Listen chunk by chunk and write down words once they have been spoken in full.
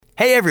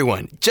Hey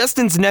everyone,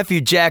 Justin's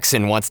nephew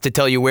Jackson wants to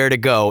tell you where to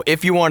go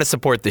if you want to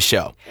support the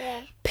show.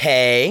 Yeah.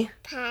 Pay.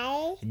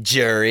 Pie.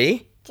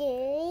 JuRY.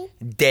 Do.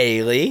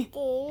 Daily.com.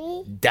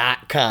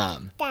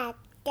 Da.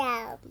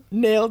 Da.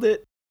 Nailed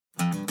it.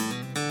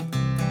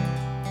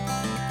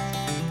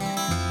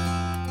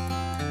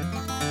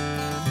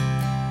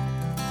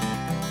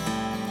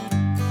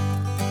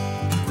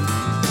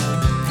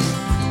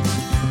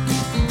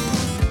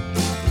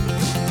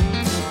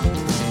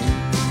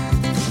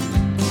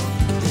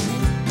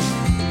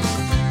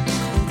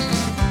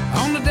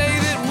 On the day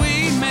that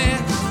we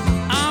met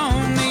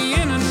on the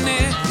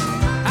internet,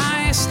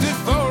 I asked her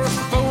for a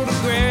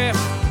photograph.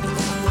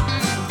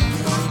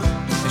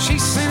 She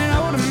sent it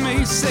over to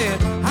me, said,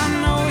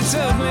 I know it's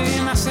ugly.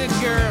 And I said,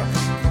 girl,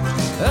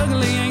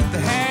 ugly ain't the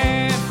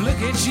half.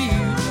 Look at you.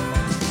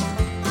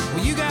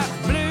 Well, you got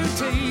blue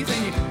teeth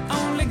and you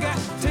only got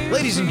two.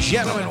 Ladies and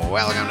gentlemen,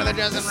 welcome to the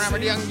Justin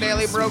Robert Young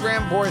Daily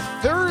Program for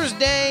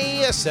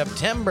Thursday,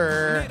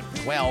 September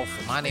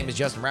 12th. My name is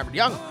Justin Robert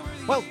Young.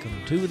 Welcome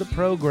to the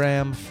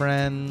program,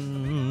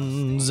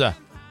 friends.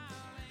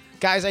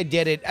 Guys, I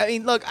did it. I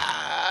mean, look,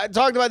 I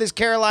talked about this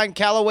Caroline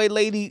Calloway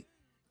lady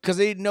because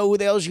I didn't know who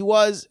the hell she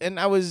was, and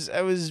I was,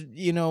 I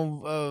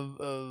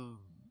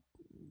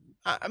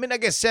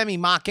guess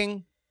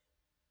semi-mocking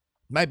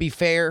might be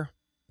fair.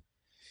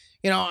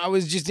 I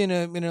was just in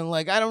a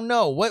like, I don't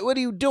know. What are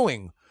you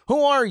doing?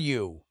 Who are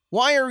you?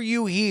 Why are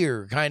you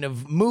here? Kind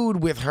of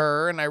mood with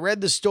her. And I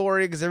read the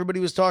story because everybody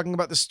was talking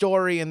about the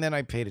story. And then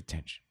I paid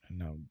attention.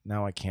 And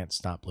now I can't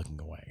stop looking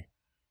away.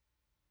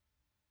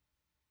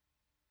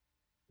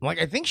 Like,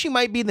 I think she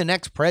might be the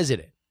next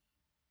president.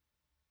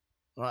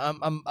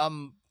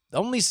 I'm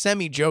only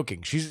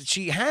semi-joking.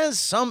 She has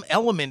some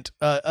element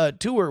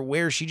to her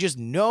where she just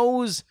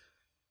knows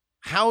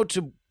how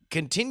to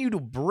continue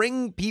to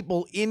bring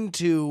people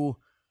into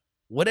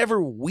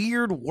whatever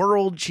weird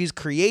world she's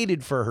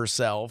created for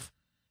herself.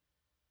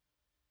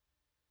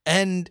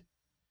 And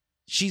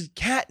she's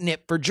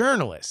catnip for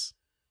journalists.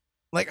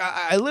 Like,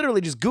 I literally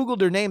just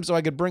Googled her name so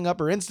I could bring up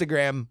her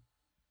Instagram.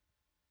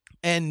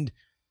 And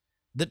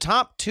the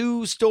top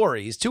two of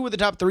the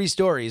top three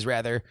stories,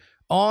 rather,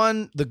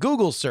 on the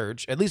Google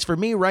search, at least for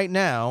me right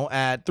now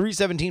at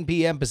 3:17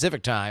 p.m.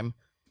 Pacific time,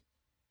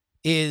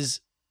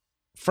 is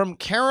from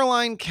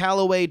Caroline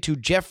Calloway to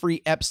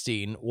Jeffrey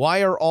Epstein.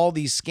 Why are all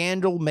these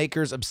scandal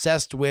makers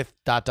obsessed with ...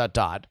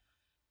 And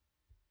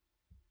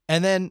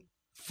then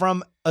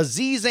from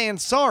Aziz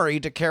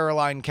Ansari to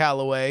Caroline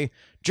Calloway,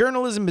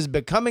 journalism is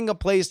becoming a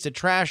place to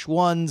trash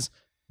one's ...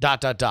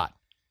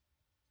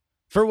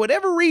 For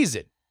whatever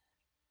reason,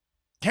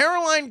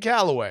 Caroline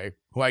Calloway,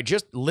 who I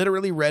just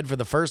literally read for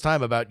the first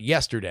time about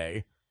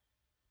yesterday,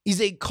 is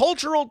a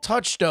cultural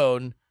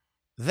touchstone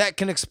that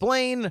can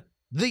explain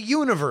the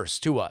universe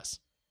to us.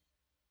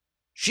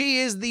 She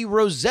is the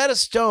Rosetta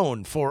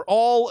Stone for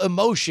all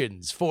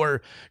emotions,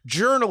 for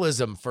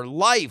journalism, for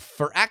life,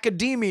 for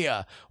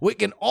academia. It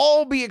can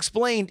all be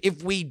explained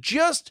if we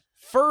just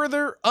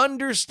further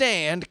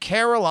understand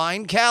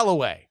Caroline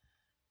Calloway.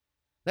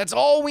 That's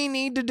all we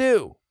need to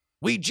do.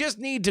 We just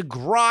need to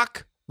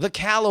grok the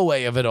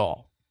Calloway of it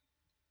all.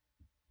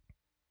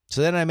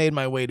 So then I made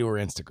my way to her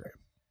Instagram.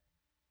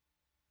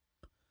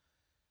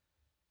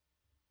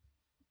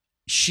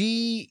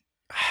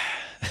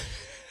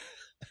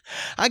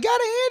 I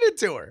gotta hand it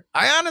to her.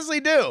 I honestly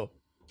do.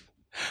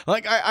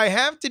 Like, I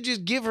have to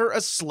just give her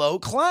a slow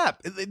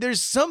clap.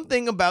 There's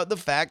something about the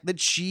fact that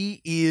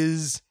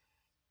she's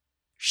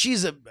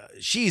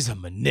a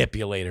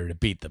manipulator to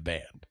beat the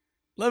band.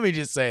 Let me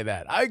just say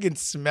that. I can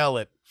smell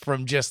it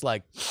from just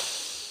like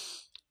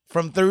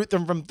from through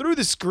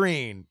the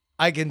screen.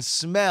 I can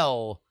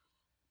smell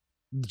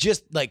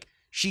just like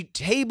she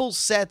table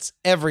sets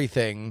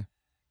everything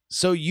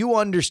so you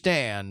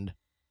understand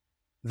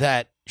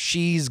that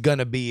she's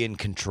gonna be in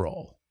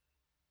control.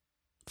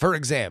 For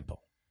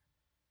example,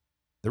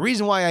 the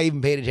reason why I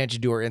even paid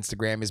attention to her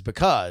Instagram is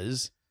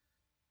because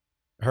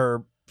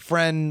her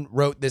friend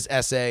wrote this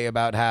essay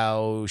about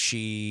how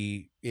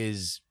she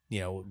is,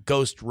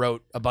 ghost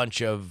wrote a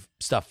bunch of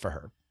stuff for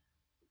her.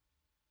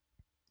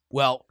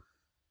 Well,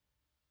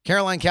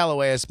 Caroline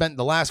Calloway has spent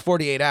the last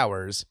 48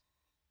 hours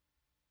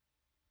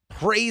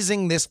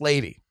praising this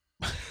lady,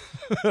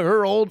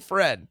 her old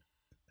friend,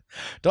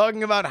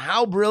 talking about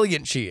how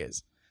brilliant she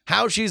is,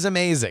 how she's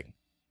amazing,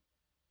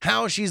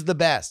 how she's the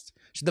best.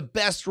 She's the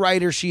best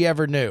writer she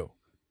ever knew.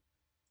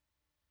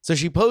 So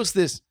she posts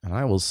this, and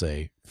I will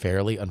say,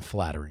 fairly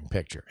unflattering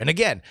picture. And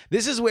again,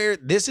 this is where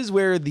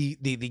the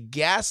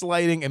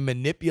gaslighting and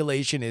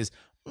manipulation is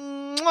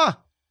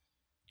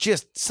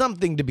just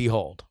something to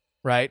behold,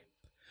 right?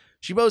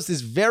 She posts this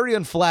very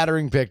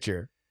unflattering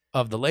picture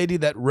of the lady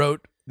that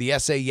wrote the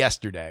essay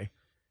yesterday,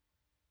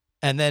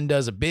 and then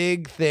does a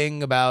big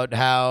thing about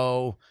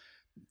how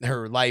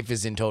her life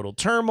is in total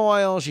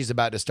turmoil. She's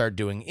about to start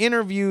doing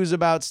interviews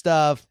about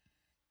stuff.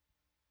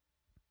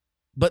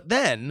 But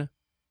then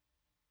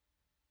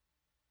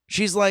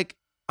she's like,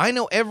 I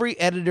know every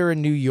editor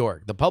in New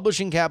York, the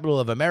publishing capital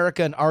of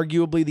America and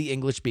arguably the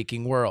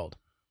English-speaking world.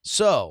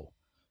 So,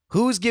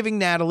 Who's giving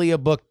Natalie a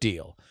book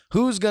deal?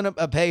 Who's going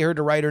to pay her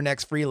to write her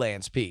next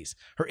freelance piece?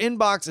 Her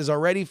inbox is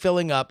already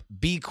filling up.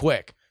 Be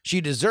quick. She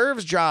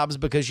deserves jobs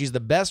because she's the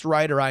best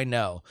writer I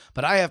know,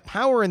 but I have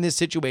power in this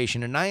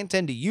situation and I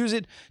intend to use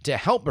it to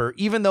help her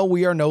even though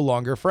we are no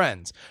longer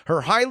friends.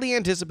 Her highly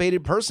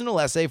anticipated personal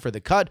essay for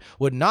the cut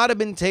would not have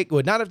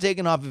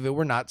taken off if it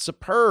were not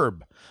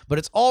superb, but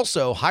it's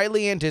also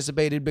highly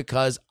anticipated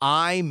because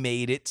I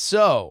made it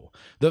so.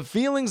 The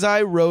feelings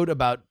I wrote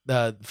about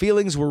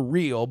feelings were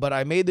real, but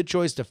I made the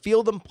choice to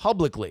feel them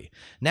publicly.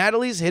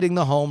 Natalie's hitting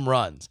the home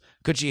runs.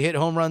 Could she hit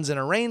home runs in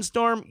a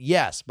rainstorm?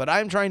 Yes, but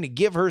I'm trying to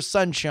give her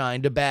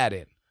sunshine to bat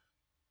in.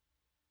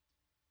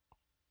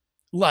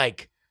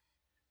 Like,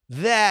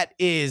 that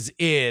is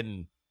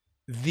in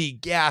the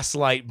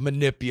Gaslight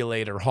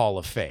Manipulator Hall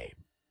of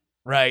Fame,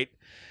 right?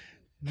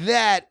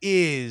 That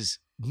is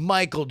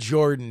Michael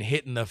Jordan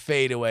hitting the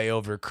fadeaway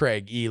over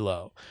Craig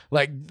Elo.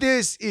 Like,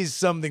 this is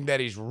something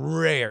that is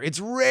rare. It's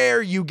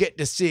rare you get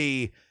to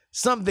see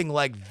something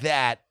like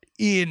that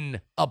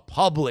in a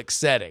public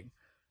setting.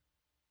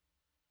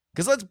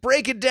 Because let's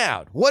break it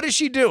down. What is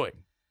she doing?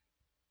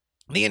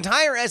 The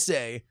entire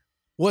essay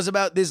was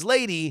about this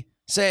lady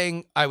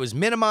saying, I was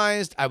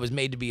minimized, I was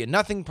made to be a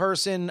nothing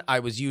person, I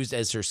was used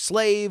as her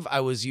slave,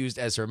 I was used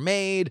as her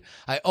maid,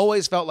 I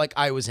always felt like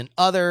I was an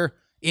other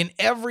in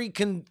every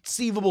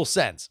conceivable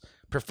sense,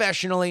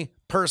 professionally,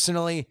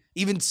 personally,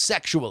 even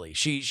sexually.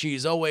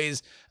 She's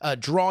always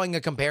drawing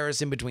a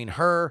comparison between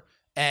her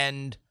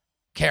and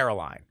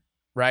Caroline,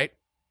 right?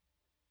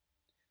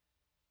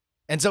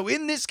 And so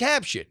in this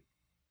caption,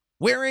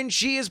 wherein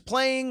she is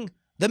playing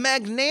the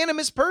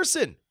magnanimous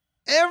person.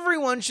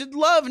 Everyone should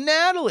love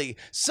Natalie.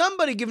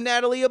 Somebody give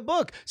Natalie a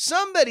book.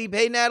 Somebody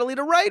pay Natalie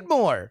to write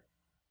more.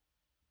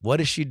 What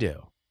does she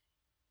do?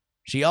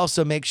 She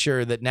also makes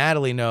sure that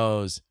Natalie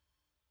knows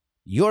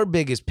your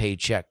biggest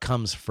paycheck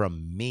comes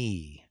from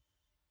me.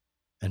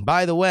 And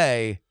by the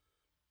way,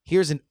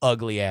 here's an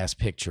ugly ass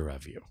picture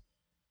of you.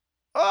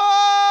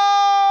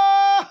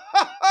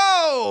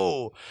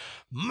 Oh,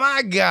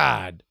 my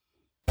God.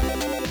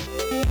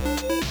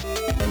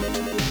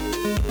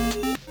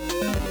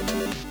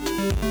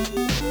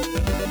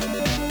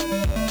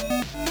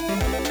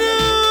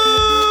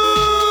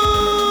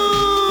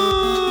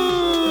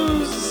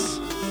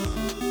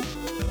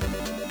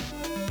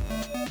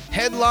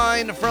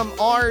 Headline from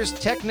Ars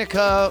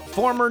Technica,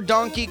 former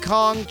Donkey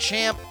Kong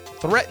champ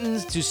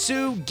threatens to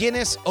sue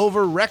Guinness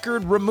over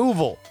record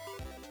removal.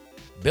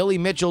 Billy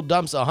Mitchell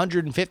dumps a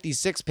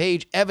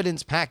 156-page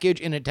evidence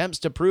package in attempts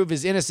to prove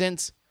his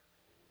innocence.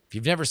 If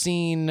you've never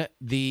seen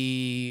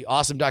the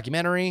awesome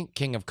documentary,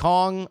 King of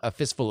Kong, A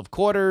Fistful of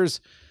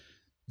Quarters,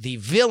 the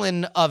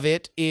villain of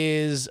it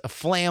is a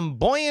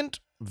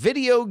flamboyant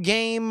video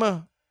game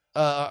or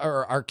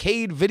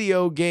arcade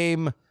video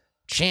game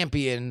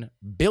champion,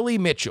 Billy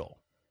Mitchell.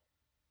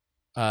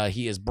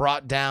 He is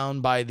brought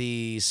down by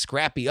the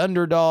scrappy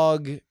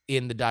underdog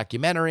in the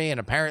documentary, and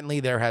apparently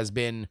there has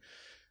been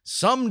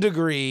some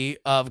degree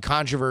of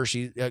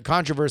controversy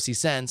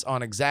since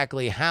on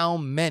exactly how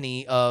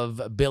many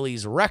of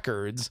Billy's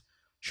records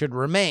should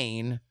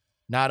remain,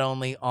 not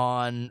only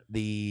on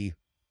the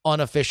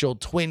unofficial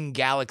Twin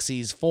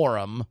Galaxies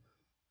forum,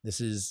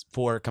 this is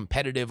for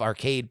competitive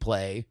arcade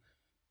play,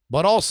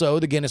 but also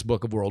the Guinness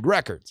Book of World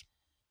Records.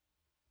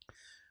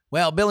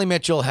 Well, Billy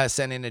Mitchell has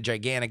sent in a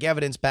gigantic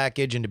evidence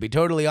package, and to be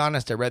totally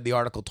honest, I read the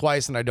article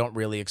twice and I don't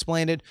really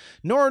explain it,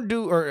 I don't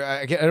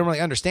really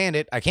understand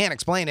it, I can't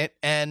explain it,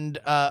 and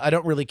I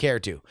don't really care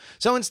to.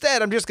 So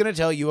instead, I'm just going to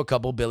tell you a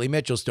couple Billy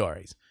Mitchell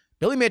stories.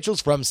 Billy Mitchell's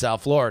from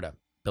South Florida.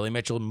 Billy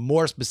Mitchell,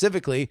 more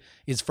specifically,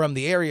 is from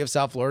the area of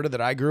South Florida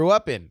that I grew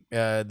up in,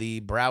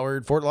 the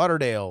Broward, Fort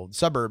Lauderdale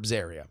suburbs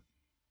area.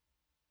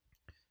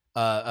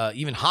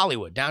 Even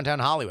Hollywood, downtown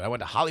Hollywood. I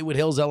went to Hollywood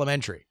Hills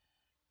Elementary.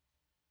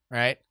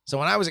 Right? So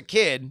when I was a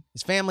kid,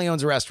 his family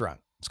owns a restaurant.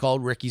 It's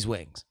called Ricky's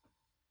Wings.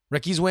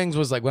 Ricky's Wings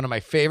was like one of my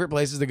favorite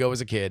places to go as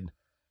a kid.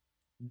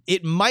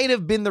 It might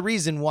have been the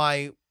reason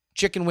why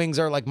chicken wings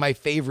are like my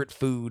favorite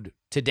food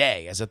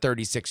today as a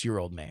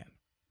 36-year-old man.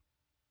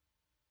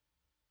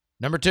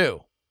 Number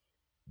 2,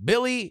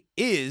 Billy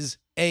is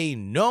a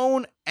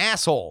known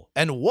asshole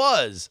and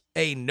was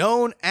a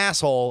known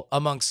asshole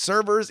amongst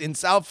servers in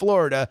South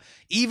Florida,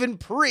 even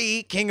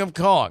pre-King of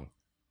Kong.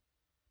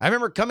 I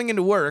remember coming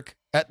into work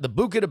at the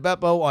Buca de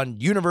Beppo on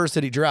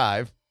University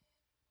Drive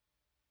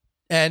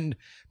and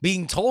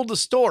being told a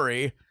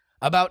story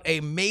about a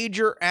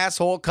major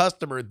asshole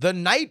customer the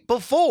night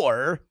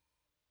before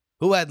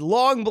who had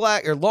long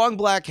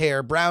black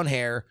hair, brown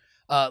hair,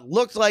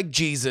 looked like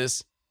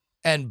Jesus,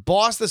 and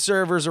bossed the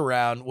servers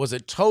around, was a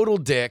total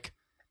dick,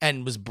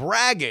 and was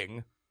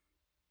bragging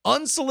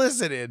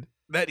unsolicited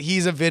that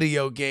he's a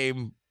video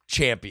game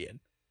champion.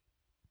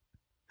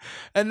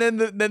 And then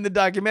the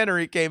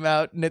documentary came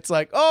out, and it's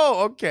like,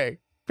 oh, okay,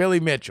 Billy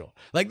Mitchell.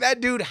 Like,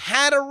 that dude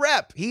had a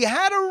rep. He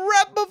had a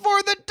rep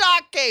before the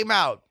doc came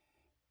out.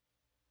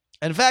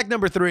 And fact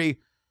number 3,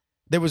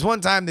 there was one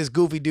time this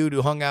goofy dude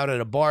who hung out at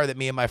a bar that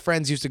me and my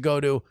friends used to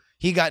go to,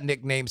 he got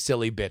nicknamed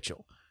Silly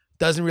Bitchel.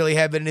 Doesn't really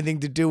have anything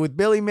to do with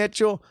Billy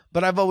Mitchell,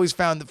 but I've always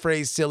found the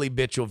phrase silly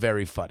bitchel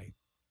very funny.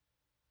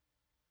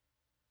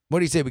 What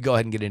do you say we go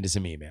ahead and get into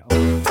some email?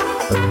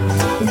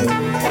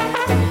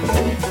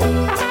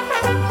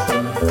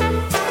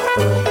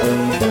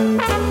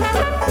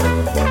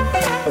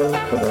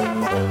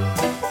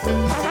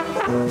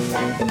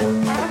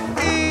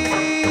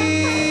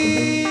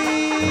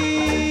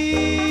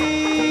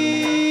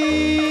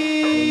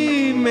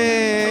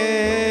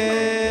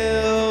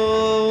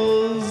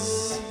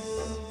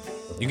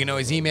 You can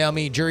always email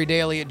me,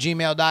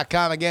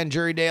 jurydaily@gmail.com. Again,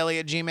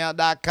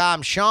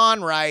 jurydaily@gmail.com.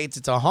 Sean writes,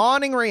 it's a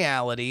haunting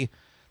reality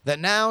that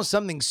now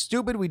something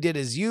stupid we did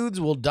as youths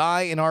will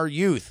die in our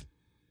youth.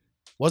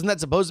 Wasn't that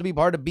supposed to be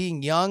part of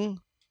being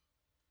young?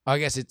 I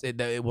guess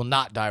it will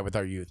not die with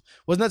our youth.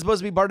 Wasn't that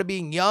supposed to be part of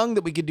being young,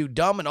 that we could do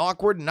dumb and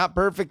awkward and not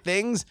perfect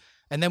things,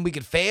 and then we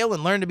could fail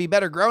and learn to be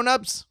better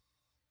grown-ups?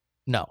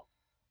 No.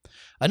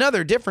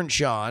 Another different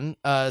Sean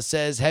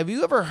says, have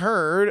you ever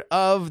heard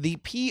of the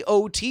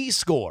POT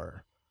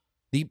score?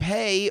 The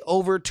pay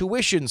over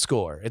tuition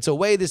score. It's a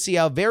way to see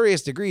how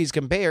various degrees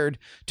compared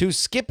to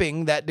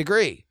skipping that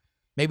degree.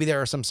 Maybe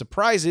there are some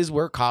surprises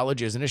where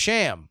college isn't a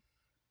sham.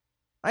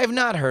 I have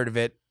not heard of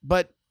it,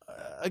 but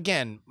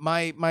again,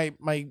 my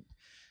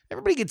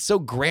everybody gets so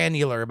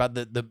granular about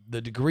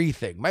the degree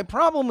thing. My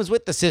problem is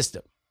with the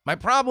system. My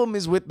problem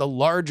is with the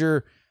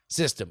larger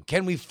system.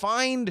 Can we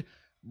find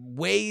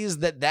ways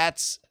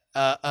that's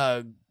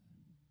that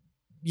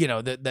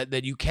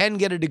you can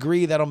get a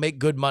degree that'll make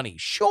good money?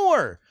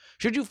 Sure.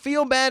 Should you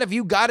feel bad if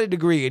you got a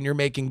degree and you're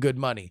making good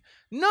money?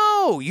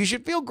 No, you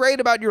should feel great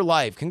about your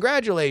life.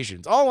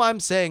 Congratulations. All I'm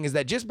saying is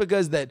that just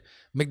because that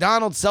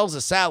McDonald's sells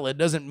a salad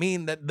doesn't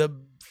mean that the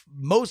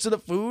most of the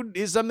food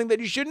is something that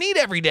you shouldn't eat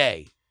every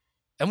day.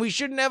 And we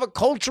shouldn't have a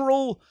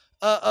cultural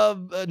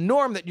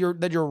norm that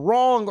you're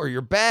wrong or you're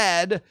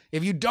bad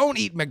if you don't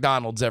eat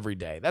McDonald's every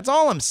day. That's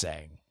all I'm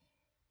saying.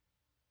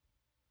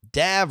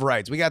 Dav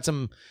writes, we got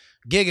some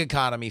gig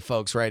economy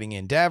folks writing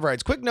in. Dav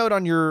writes, quick note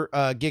on your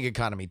gig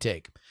economy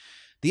take.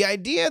 The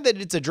idea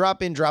that it's a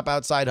drop-in,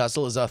 drop-out side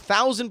hustle is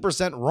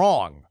 1,000%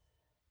 wrong.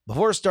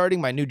 Before starting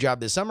my new job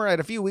this summer, I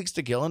had a few weeks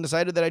to kill and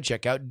decided that I'd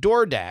check out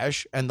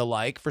DoorDash and the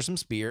like for some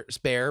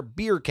spare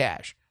beer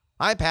cash.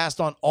 I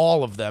passed on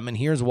all of them, and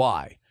here's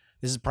why.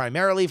 This is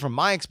primarily from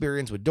my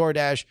experience with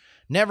DoorDash,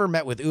 never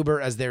met with Uber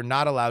as they're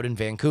not allowed in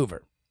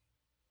Vancouver.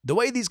 The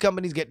way these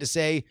companies get to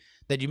say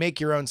that you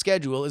make your own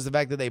schedule is the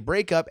fact that they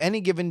break up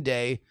any given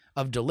day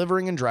of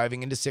delivering and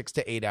driving into 6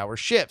 to 8 hour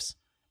shifts.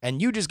 And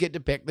you just get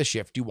to pick the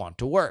shift you want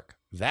to work.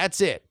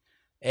 That's it.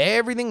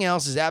 Everything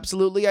else is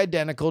absolutely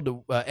identical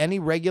to any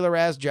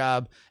regular-ass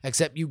job,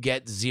 except you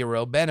get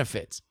zero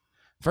benefits.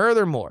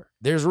 Furthermore,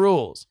 there's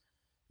rules.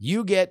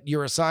 You get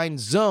your assigned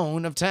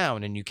zone of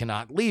town, and you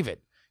cannot leave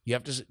it. You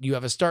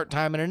have a start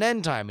time and an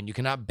end time, and you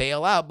cannot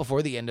bail out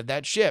before the end of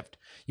that shift.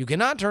 You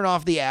cannot turn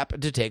off the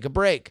app to take a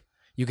break.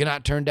 You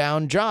cannot turn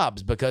down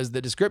jobs because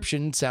the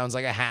description sounds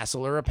like a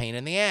hassle or a pain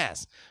in the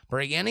ass.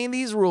 Break any of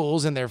these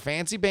rules and their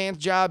fancy pants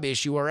job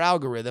issue or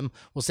algorithm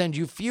will send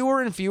you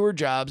fewer and fewer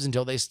jobs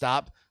until they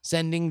stop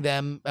sending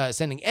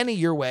any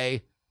your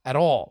way at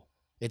all.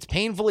 It's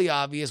painfully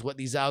obvious what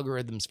these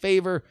algorithms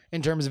favor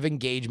in terms of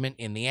engagement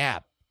in the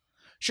app.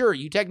 Sure,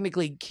 you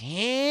technically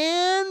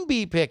can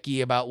be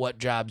picky about what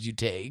jobs you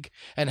take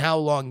and how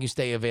long you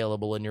stay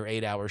available in your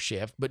 8-hour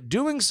shift, but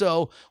doing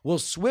so will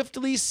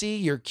swiftly see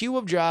your queue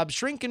of jobs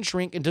shrink and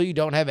shrink until you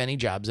don't have any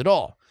jobs at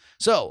all.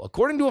 So,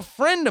 according to a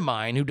friend of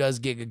mine who does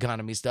gig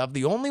economy stuff,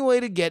 the only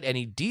way to get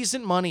any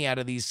decent money out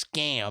of these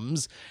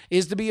scams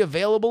is to be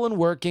available and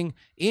working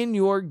in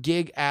your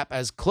gig app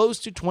as close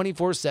to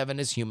 24/7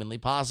 as humanly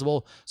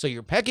possible, so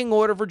your pecking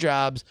order for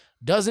jobs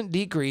doesn't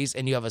decrease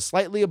and you have a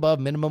slightly above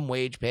minimum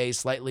wage pay,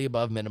 slightly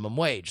above minimum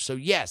wage. So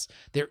yes,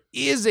 there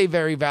is a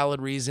very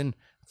valid reason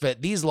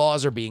that these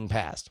laws are being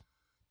passed.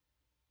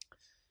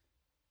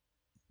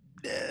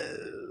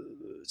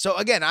 So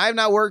again, I have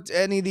not worked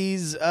any of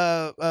these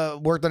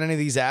worked on any of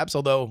these apps,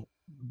 although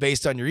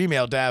based on your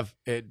email, Dav,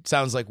 it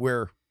sounds like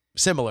we're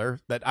similar,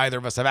 that either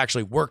of us have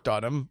actually worked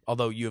on them,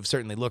 although you have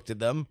certainly looked at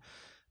them.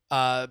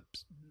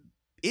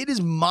 It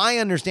is my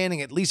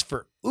understanding, at least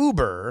for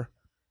Uber,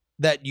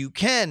 that you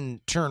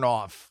can turn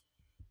off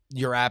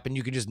your app and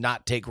you can just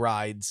not take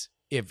rides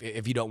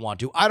if you don't want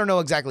to. I don't know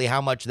exactly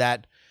how much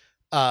that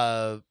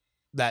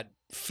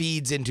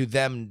feeds into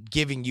them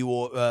giving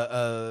you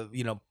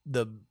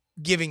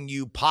giving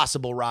you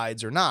possible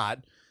rides or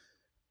not.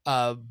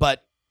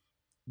 But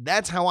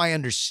that's how I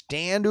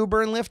understand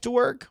Uber and Lyft to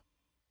work.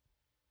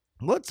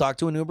 Let's talk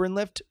to an Uber and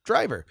Lyft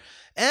driver.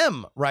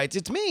 M writes,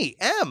 it's me,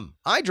 M.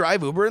 I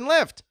drive Uber and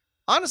Lyft.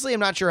 Honestly, I'm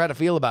not sure how to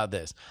feel about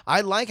this.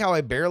 I like how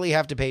I barely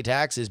have to pay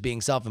taxes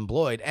being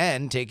self-employed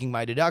and taking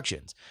my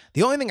deductions.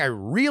 The only thing I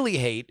really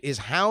hate is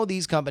how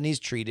these companies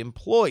treat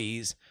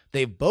employees.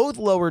 They've both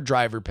lowered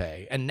driver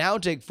pay and now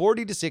take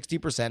 40 to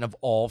 60% of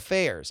all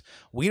fares.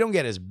 We don't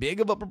get as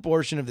big of a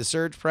proportion of the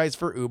surge price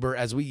for Uber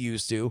as we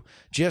used to,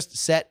 just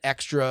set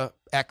extra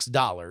X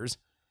dollars.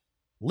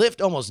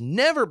 Lyft almost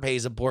never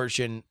pays a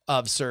portion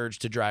of surge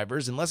to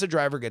drivers unless a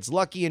driver gets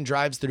lucky and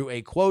drives through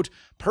a, quote,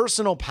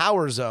 personal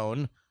power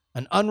zone,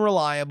 an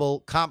unreliable,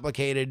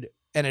 complicated,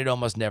 and it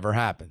almost never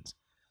happens.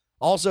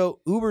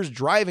 Also, Uber's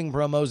driving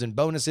promos and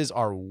bonuses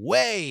are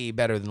way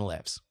better than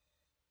Lyft's.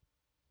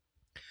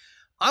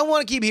 I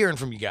want to keep hearing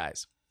from you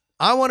guys.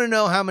 I want to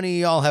know how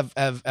many of y'all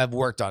have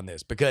worked on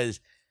this, because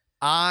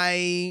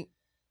I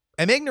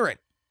am ignorant.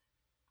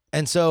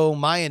 And so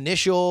my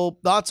initial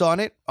thoughts on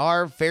it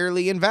are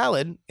fairly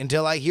invalid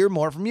until I hear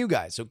more from you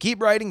guys. So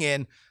keep writing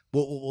in.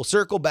 We'll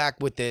circle back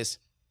with this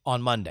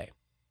on Monday.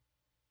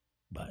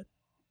 But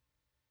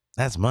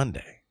that's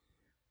Monday.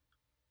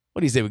 What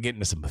do you say we get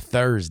into some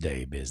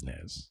Thursday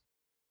business?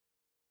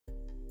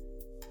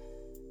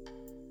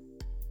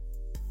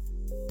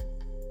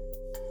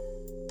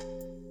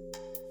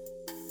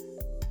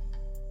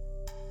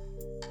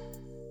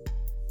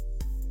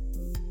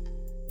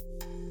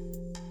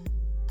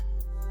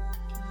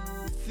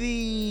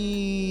 These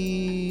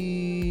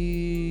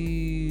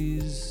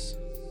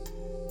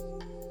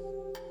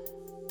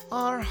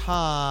are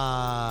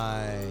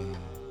high.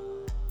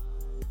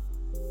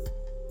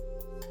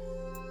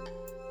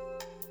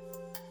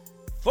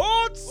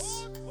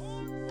 Thoughts?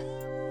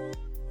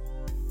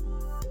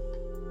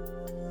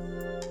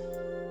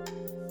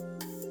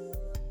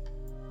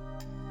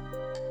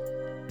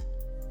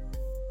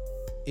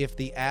 If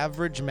the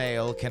average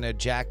male can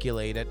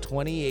ejaculate at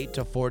 28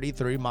 to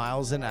 43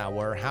 miles an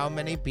hour, how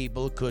many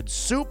people could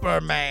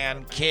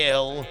Superman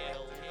kill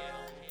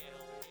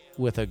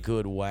with a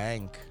good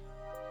wank?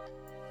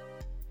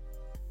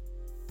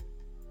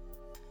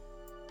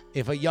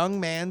 If a young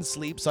man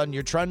sleeps on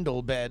your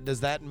trundle bed, does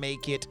that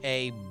make it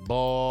a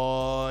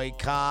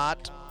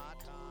boycott?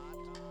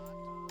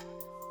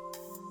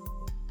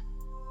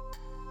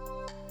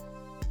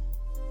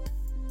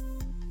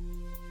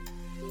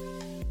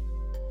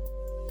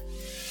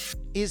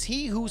 Is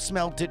he who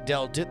smelt it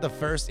dealt it the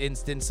first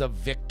instance of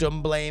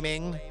victim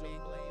blaming?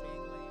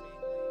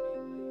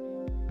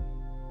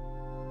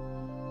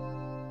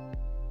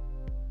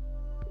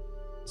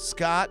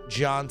 Scott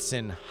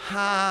Johnson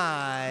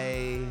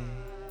high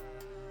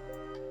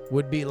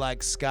would be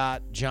like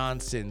Scott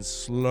Johnson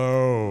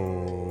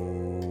slow.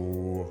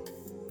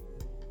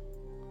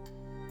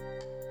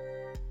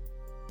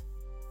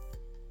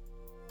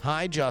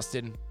 Hi,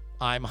 Justin.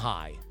 I'm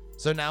high.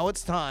 So now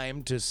it's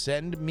time to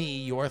send me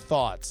your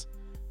thoughts.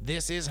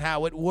 This is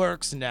how it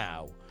works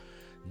now.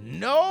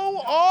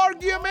 No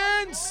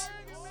arguments!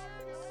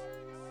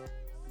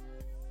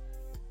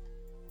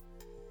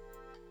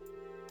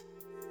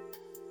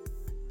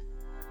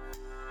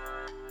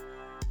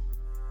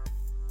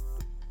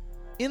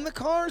 In the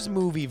Cars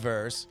movie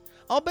verse,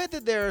 I'll bet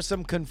that there are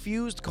some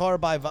confused car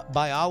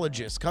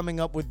biologists coming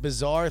up with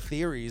bizarre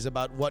theories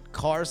about what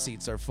car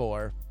seats are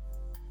for.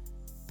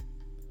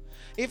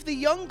 If the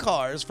young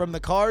Cars from the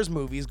Cars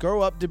movies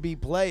grow up to be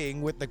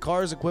playing with the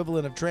Cars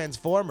equivalent of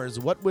Transformers,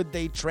 what would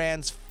they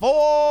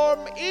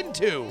transform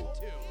into?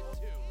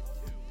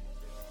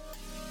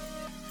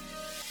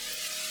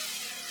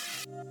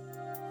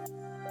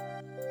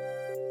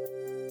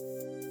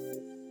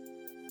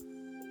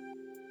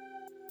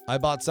 I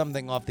bought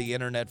something off the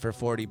internet for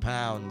 40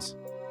 pounds,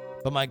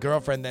 but my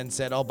girlfriend then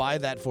said, I'll buy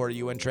that for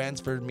you, and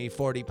transferred me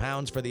 40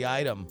 pounds for the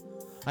item.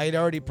 I had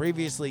already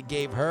previously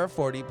gave her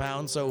 40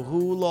 pounds, so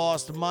who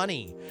lost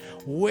money?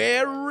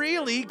 We're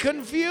really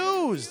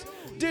confused.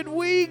 Did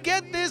we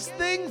get this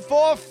thing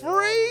for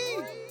free?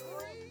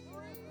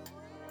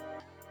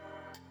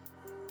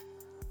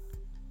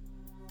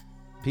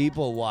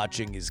 People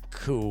watching is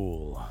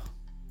cool.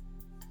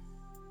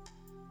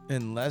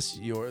 Unless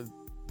you're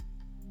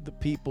the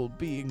people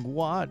being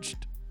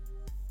watched.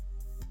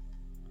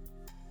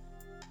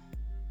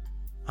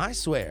 I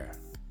swear,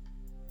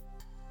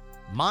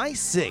 my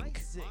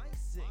sink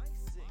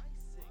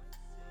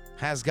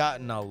has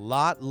gotten a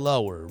lot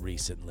lower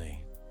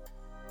recently.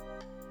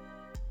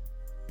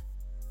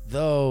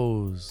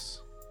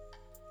 Those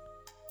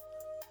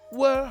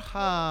were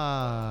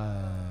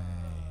high.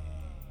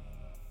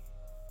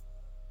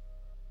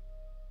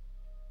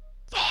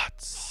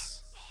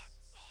 Thoughts.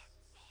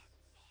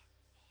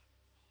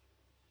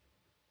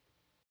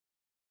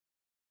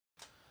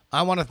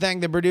 I want to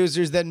thank the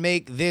producers that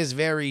make this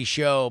very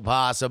show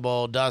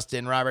possible.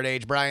 Dustin, Robert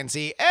H., Brian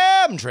C.,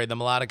 M., Trey the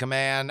Melodica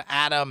Man,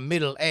 Adam,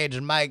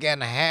 Middle-Aged Mike,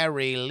 and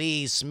Harry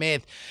Lee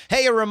Smith.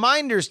 Hey, a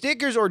reminder,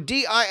 Stickers or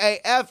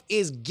DIAF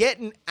is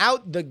getting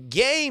out the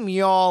game,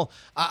 y'all.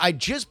 I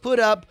just put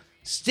up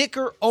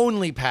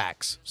sticker-only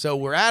packs. So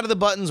we're out of the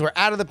buttons, we're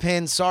out of the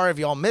pins. Sorry if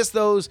y'all missed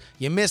those.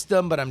 You missed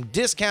them, but I'm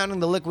discounting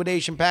the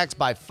liquidation packs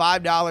by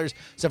 $5.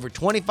 So for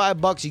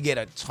 $25, you get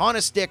a ton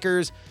of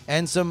stickers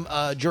and some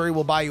JuRY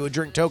will buy you a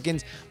drink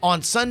tokens.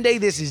 On Sunday,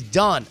 this is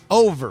done.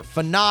 Over.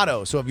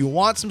 Finado. So if you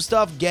want some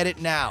stuff, get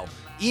it now.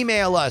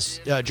 Email us,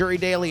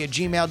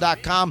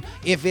 jurydaily@gmail.com.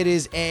 If it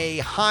is a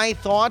high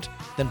thought,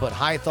 then put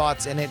high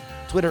thoughts in it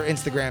Twitter,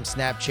 Instagram,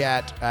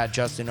 Snapchat,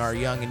 Justin R.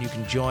 Young, and you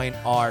can join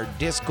our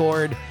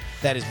Discord.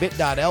 That is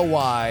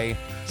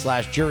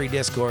bit.ly/jury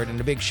Discord.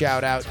 And a big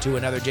shout out to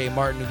another Jay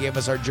Martin who gave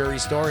us our jury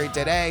story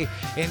today.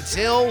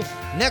 Until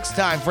next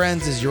time,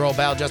 friends, this is your old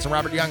pal Justin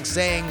Robert Young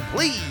saying,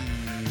 please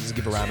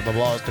give a round of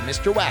applause to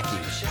Mr.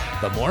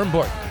 Wacky. But more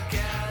important,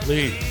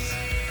 please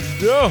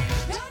don't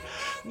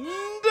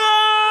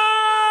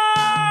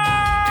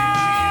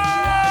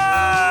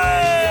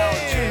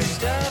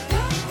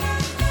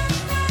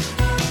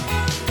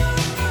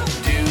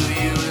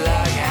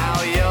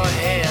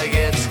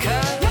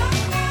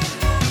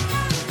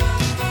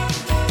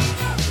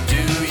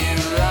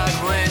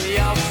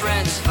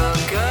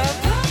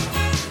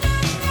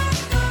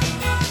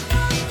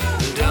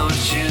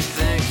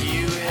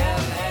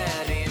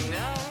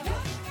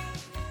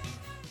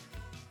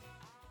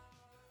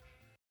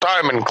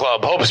Diamond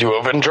Club hopes you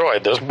have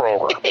enjoyed this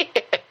program.